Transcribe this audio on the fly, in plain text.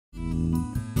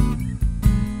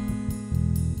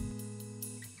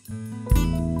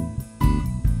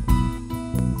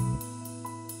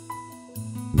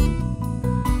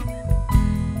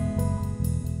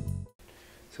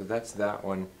that's that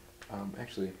one.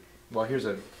 Actually, well, here's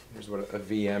what a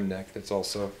VM neck. That's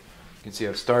also. You can see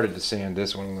I've started to sand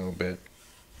this one a little bit.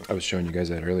 I was showing you guys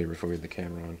that earlier before we had the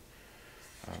camera on.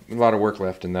 A lot of work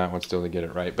left in that one still to get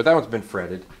it right, but that one's been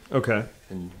fretted. Okay.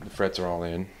 And the frets are all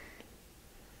in.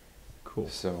 Cool.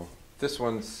 So this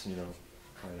one's, you know,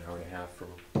 probably an hour and a half from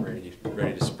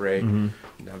ready to spray.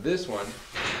 Now this one,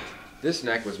 this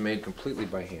neck was made completely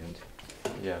by hand.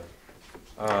 Yeah.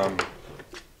 And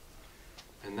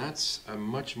that's a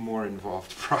much more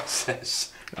involved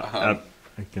process. I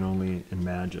can only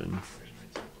imagine.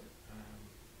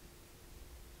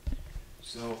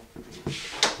 So, I'm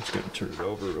just going to turn it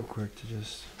over real quick to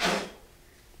just...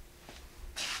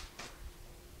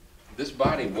 This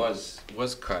body was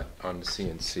cut on the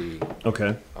CNC.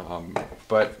 Okay.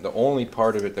 But the only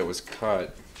part of it that was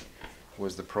cut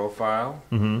was the profile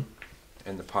and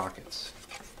the pockets.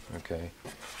 Okay.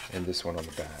 And this one on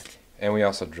the back. And we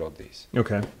also drilled these.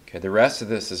 Okay. Okay, the rest of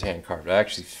this is hand carved. I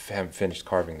actually haven't finished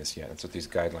carving this yet. That's what these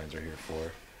guidelines are here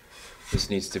for. This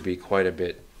needs to be quite a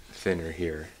bit thinner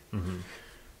here.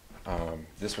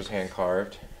 This was hand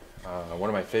carved. One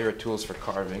of my favorite tools for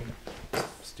carving,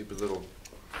 stupid little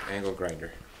angle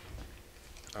grinder.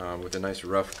 With a nice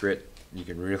rough grit, you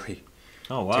can really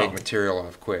take material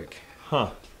off quick.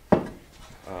 Huh.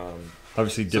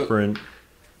 Obviously different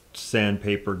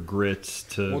sandpaper grits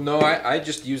to... Well, no, I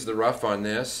just use the rough on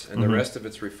this, and the rest of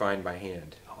it's refined by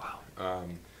hand. Oh, wow.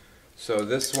 So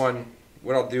this one,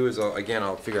 what I'll do is,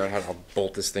 I'll figure out how to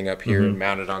bolt this thing up here and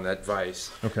mount it on that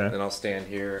vise. Okay. Then I'll stand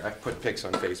here. I've put pics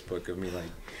on Facebook of me like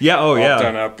all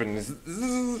done up, and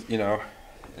you know,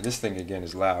 and this thing again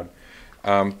is loud,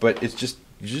 but it's just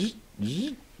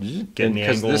getting the angle.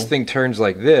 Because this thing turns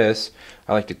like this,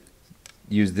 I like to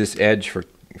use this edge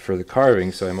for the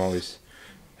carving, so I'm always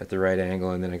at the right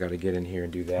angle, and then I got to get in here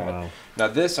and do that. Wow. Now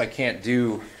this I can't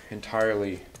do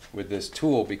entirely with this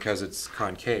tool because it's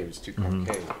concave. It's too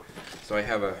concave. So I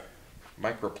have a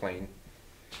microplane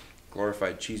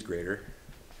glorified cheese grater,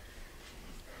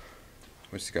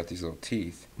 which has got these little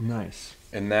teeth. Nice.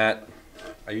 And that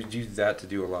I use that to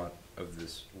do a lot of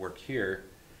this work here.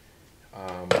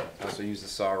 I also use the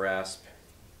saw rasp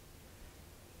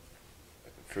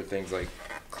for things like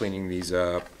cleaning these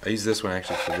up. I use this one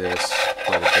actually for this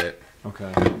quite a bit.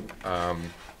 Okay.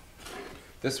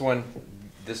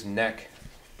 This neck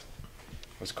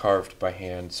was carved by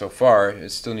hand. So far,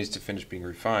 it still needs to finish being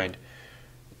refined.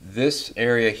 This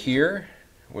area here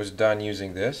was done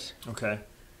using this. Okay.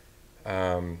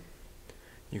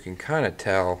 You can kind of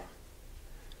tell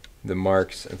the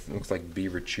marks. It looks like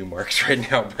beaver chew marks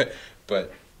right now,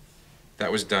 but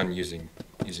that was done using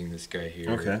this guy here.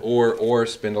 Okay. Or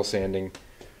spindle sanding.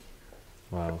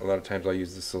 Wow. A lot of times I'll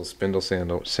use this little spindle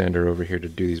sander over here to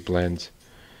do these blends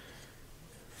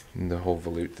and the whole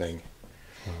volute thing.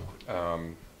 Wow.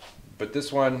 But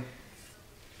this one,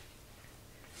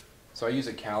 so I use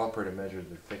a caliper to measure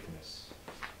the thickness.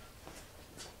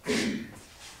 And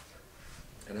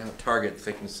I have target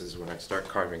thicknesses when I start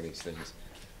carving these things.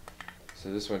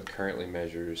 So this one currently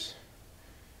measures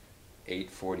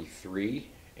 843,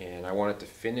 and I want it to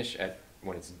finish at,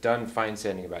 when it's done fine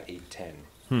sanding, about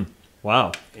 810.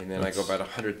 Wow. And then I go about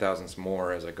 100 thousandths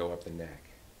more as I go up the neck.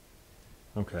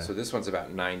 Okay. So this one's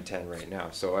about 910 right now.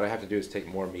 So what I have to do is take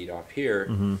more meat off here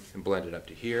and blend it up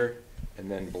to here,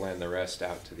 and then blend the rest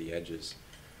out to the edges,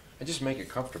 and just make it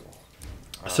comfortable.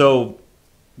 So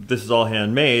this is all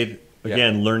handmade.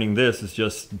 Again, learning this is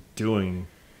just doing,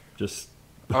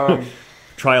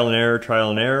 trial and error, trial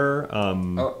and error.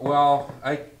 Well,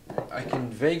 I can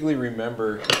vaguely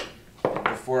remember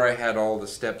before I had all the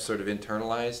steps sort of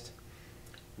internalized,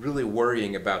 really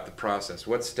worrying about the process.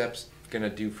 What steps going to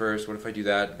do first? What if I do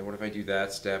that? And what if I do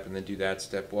that step and then do that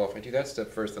step? Well, if I do that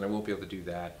step first, then I won't be able to do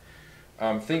that.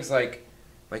 Things like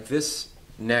this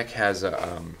neck has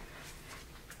a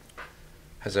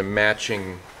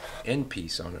matching end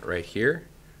piece on it right here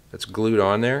that's glued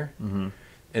on there.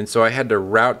 And so I had to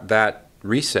route that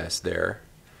recess there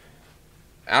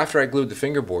after I glued the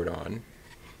fingerboard on,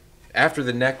 after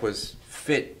the neck was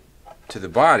fit to the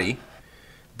body,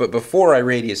 but before I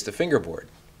radiused the fingerboard,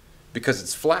 because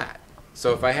it's flat.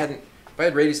 So if I had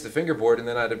radiused the fingerboard, and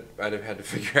then I'd have had to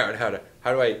figure out how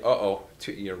do I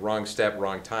wrong step,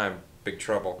 wrong time, big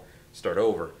trouble, start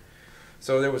over.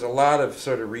 So there was a lot of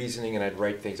sort of reasoning, and I'd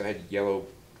write things. I had yellow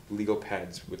legal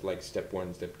pads with like step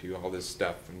 1, step 2, all this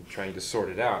stuff, and trying to sort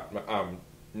it out.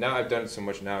 Now I've done it so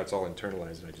much, now it's all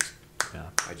internalized, and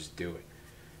I just do it.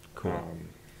 Cool.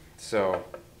 So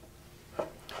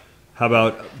how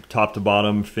about top to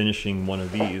bottom finishing one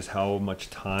of these? How much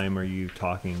time are you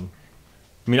talking?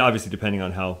 I mean, obviously, depending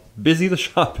on how busy the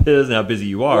shop is and how busy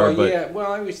you are. Well, but yeah.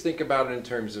 Well, I always think about it in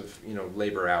terms of,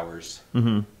 labor hours.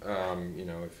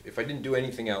 If I didn't do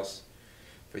anything else,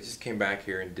 if I just came back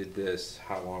here and did this,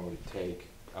 how long would it take?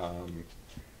 I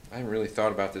haven't really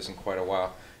thought about this in quite a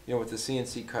while. With the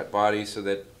CNC cut body, so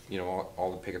that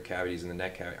all the pickup cavities and the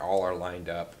neck cavity all are lined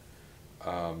up,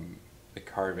 the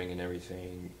carving and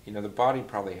everything. The body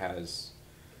probably has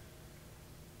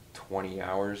 20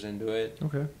 hours into it.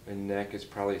 Okay. And neck is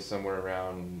probably somewhere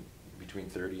around between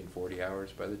 30 and 40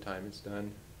 hours by the time it's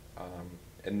done.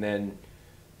 And then,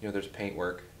 there's paint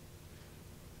work,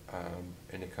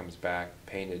 and it comes back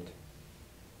painted,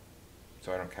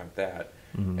 so I don't count that.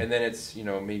 Mm-hmm. And then it's,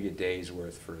 maybe a day's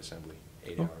worth for assembly,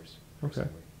 8 hours for okay.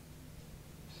 assembly.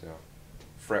 So,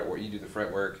 fret work, you do the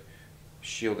fret work,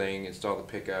 shielding, install the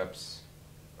pickups,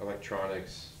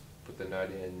 electronics, put the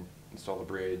nut in, install the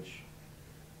bridge,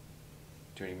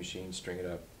 tuning machine, string it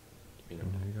up. There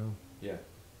you go. Yeah.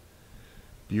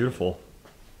 Beautiful.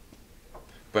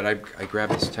 But I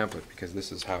grabbed this template because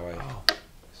this is how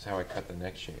I cut the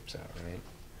neck shapes out, right?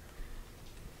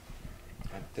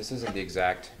 This isn't the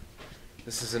exact.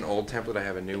 This is an old template. I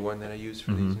have a new one that I use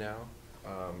for these now.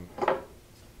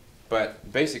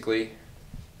 But basically,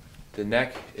 the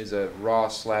neck is a raw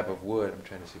slab of wood. I'm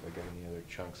trying to see if I got any other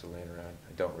chunks laying around.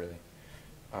 I don't really.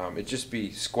 It'd just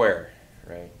be square,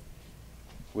 right?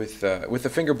 With the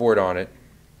fingerboard on it,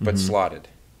 but slotted.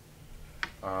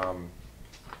 And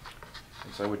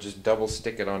so I would just double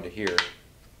stick it onto here,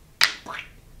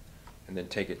 and then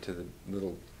take it to the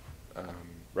little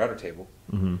router table,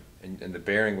 and the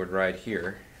bearing would ride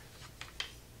here.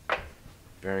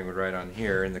 Bearing would ride on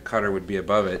here, and the cutter would be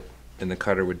above it, and the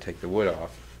cutter would take the wood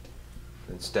off.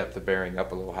 Then step the bearing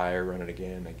up a little higher, run it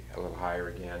again, a little higher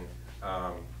again.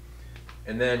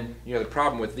 And then, the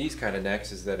problem with these kind of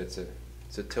necks is that it's a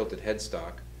tilted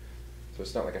headstock. So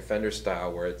it's not like a fender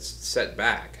style where it's set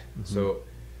back. So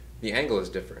the angle is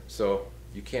different. So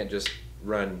you can't just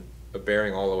run a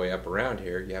bearing all the way up around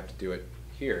here. You have to do it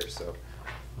here. So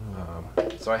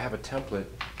so I have a template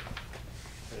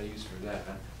that I use for that.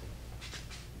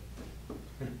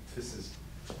 This is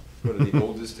one of the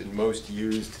oldest and most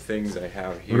used things I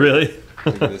have here. Really?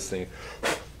 Look at this thing.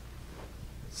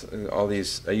 So all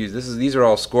these I use. These are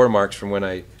all score marks from when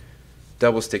I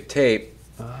double stick tape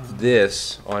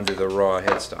this onto the raw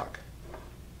headstock.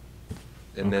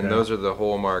 And then those are the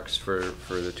hole marks for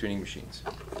the tuning machines.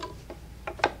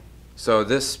 So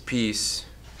this piece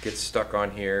gets stuck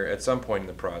on here at some point in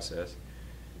the process,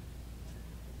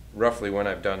 roughly when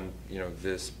I've done,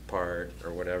 this part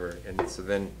or whatever. And so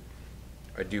then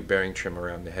I do bearing trim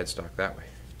around the headstock that way.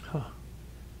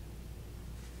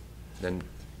 Then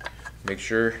make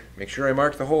sure I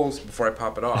mark the holes before I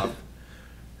pop it off.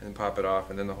 And pop it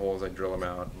off, and then the holes I drill them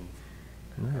out.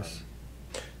 And, nice.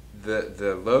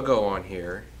 The logo on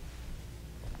here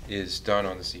is done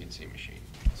on the CNC machine.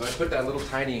 So I put that little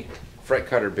tiny fret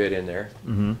cutter bit in there,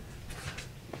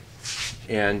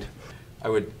 and I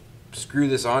would screw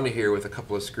this onto here with a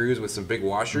couple of screws with some big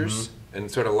washers,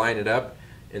 and sort of line it up,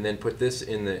 and then put this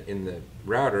in the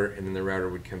router, and then the router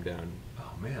would come down.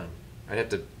 Oh man. I'd have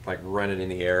to run it in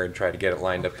the air and try to get it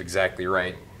lined up exactly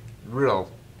right.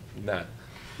 Real nut.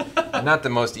 Not the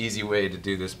most easy way to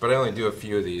do this, but I only do a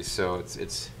few of these, so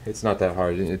it's not that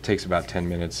hard. It takes about 10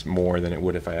 minutes more than it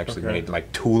would if I actually made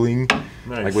tooling,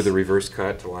 nice. with a reverse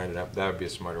cut to line it up. That would be a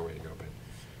smarter way to go.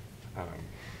 But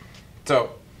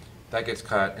so that gets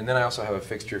cut, and then I also have a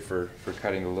fixture for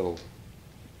cutting the little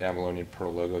Avalonian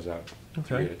Pearl logos out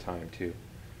 3 at a time too.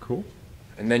 Cool.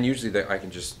 And then usually I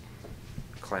can just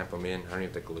clamp them in. I don't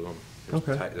even have to glue them.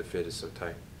 The fit is so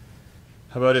tight.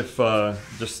 How about if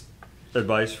just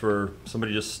advice for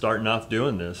somebody just starting off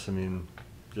doing this? I mean,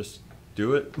 just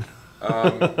do it.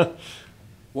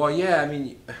 Well, yeah, I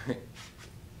mean,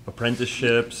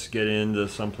 apprenticeships, get into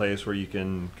some place where you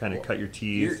can kind of cut your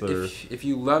teeth. Or if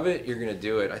you love it, you're gonna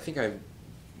do it. I think I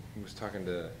was talking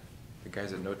to the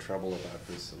guys at No Trouble about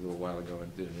this a little while ago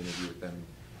and did an interview with them.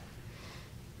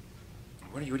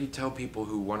 What do you tell people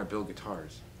who want to build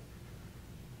guitars?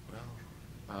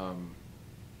 Well,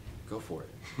 go for it.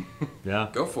 Yeah.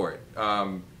 Go for it.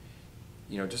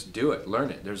 Just do it. Learn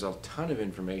it. There's a ton of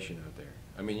information out there.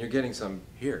 I mean, you're getting some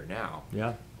here now.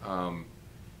 Yeah. And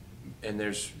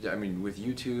with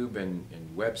YouTube and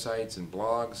websites and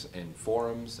blogs and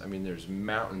forums, there's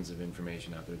mountains of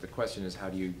information out there. The question is, how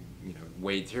do you,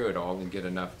 wade through it all and get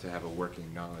enough to have a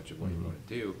working knowledge of what you want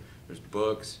to do? There's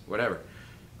books, whatever,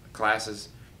 classes.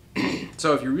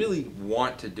 So if you really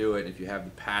want to do it, if you have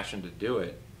the passion to do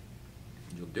it,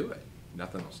 you'll do it.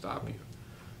 Nothing will stop you.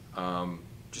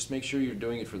 just make sure you're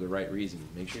doing it for the right reason.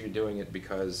 Make sure you're doing it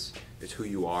because it's who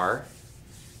you are,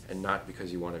 and not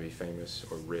because you want to be famous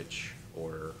or rich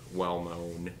or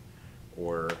well-known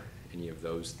or any of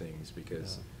those things,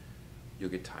 because you'll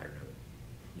get tired of it.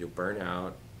 You'll burn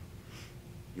out.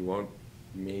 You won't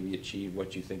maybe achieve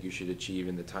what you think you should achieve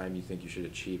in the time you think you should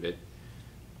achieve it,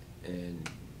 and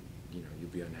you'll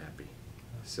be unhappy.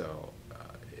 So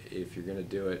if you're going to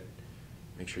do it,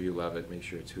 make sure you love it. Make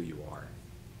sure it's who you are.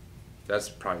 That's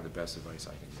probably the best advice I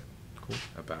can give.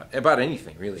 Cool. About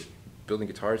anything, really. Building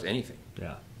guitars, anything.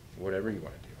 Yeah. Whatever you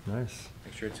want to do. Nice.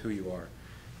 Make sure it's who you are,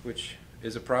 which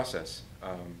is a process.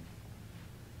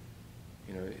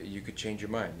 You could change your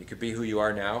mind. You could be who you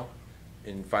are now.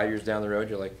 In 5 years down the road,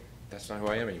 you're like, that's not who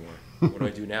I am anymore. What do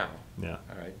I do now? Yeah.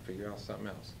 All right, figure out something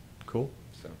else. Cool.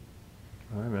 So.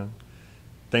 All right, man.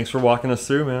 Thanks for walking us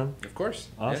through, man. Of course.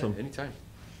 Awesome. Yeah, anytime.